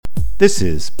This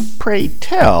is Pray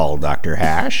Tell, Dr.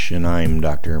 Hash, and I'm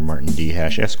Dr. Martin D.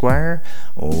 Hash, Esquire,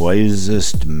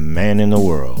 wisest man in the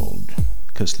world.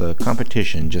 'Cause the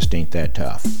competition just ain't that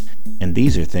tough. And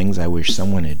these are things I wish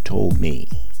someone had told me.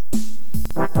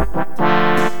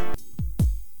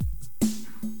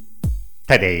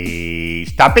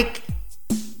 Today's topic,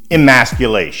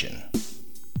 emasculation.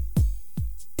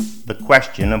 The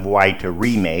question of why to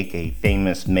remake a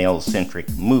famous male-centric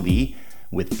movie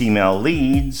with female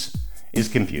leads is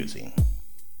confusing.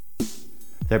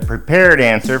 The prepared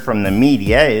answer from the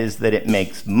media is that it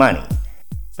makes money,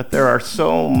 but there are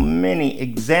so many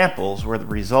examples where the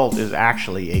result is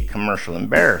actually a commercial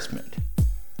embarrassment.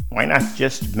 Why not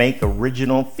just make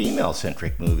original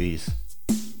female-centric movies?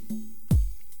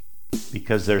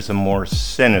 Because there's a more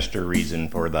sinister reason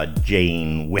for the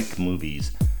Jane Wick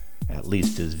movies, at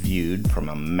least as viewed from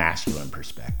a masculine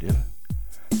perspective.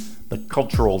 The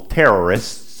cultural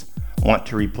terrorists want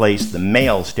to replace the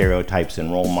male stereotypes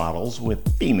and role models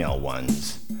with female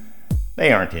ones.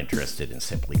 They aren't interested in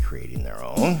simply creating their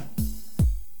own.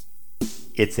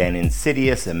 It's an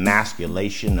insidious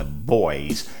emasculation of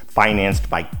boys financed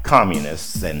by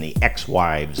communists and the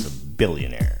ex-wives of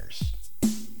billionaires.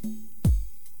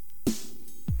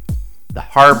 The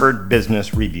Harvard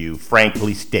Business Review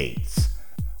frankly states,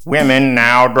 "Women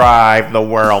now drive the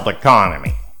world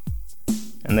economy."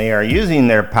 And they are using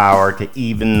their power to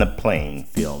even the playing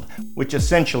field, which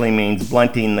essentially means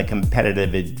blunting the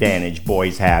competitive advantage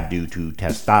boys have due to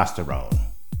testosterone.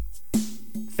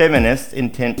 Feminists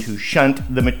intend to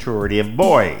shunt the maturity of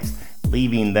boys,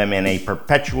 leaving them in a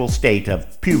perpetual state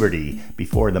of puberty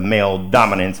before the male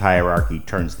dominance hierarchy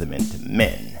turns them into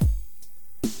men.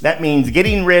 That means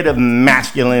getting rid of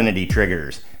masculinity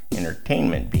triggers,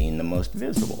 entertainment being the most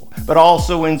visible, but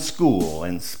also in school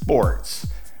and sports.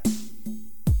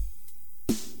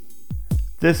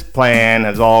 This plan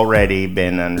has already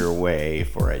been underway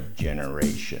for a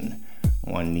generation.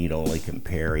 One need only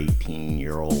compare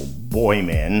 18-year-old boy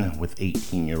men with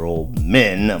 18-year-old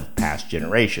men of past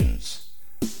generations.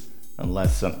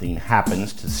 Unless something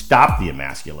happens to stop the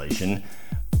emasculation,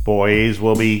 boys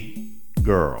will be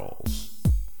girls.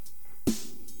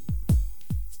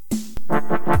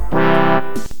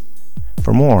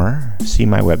 For more, see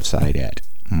my website at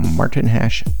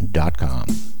martinhash.com.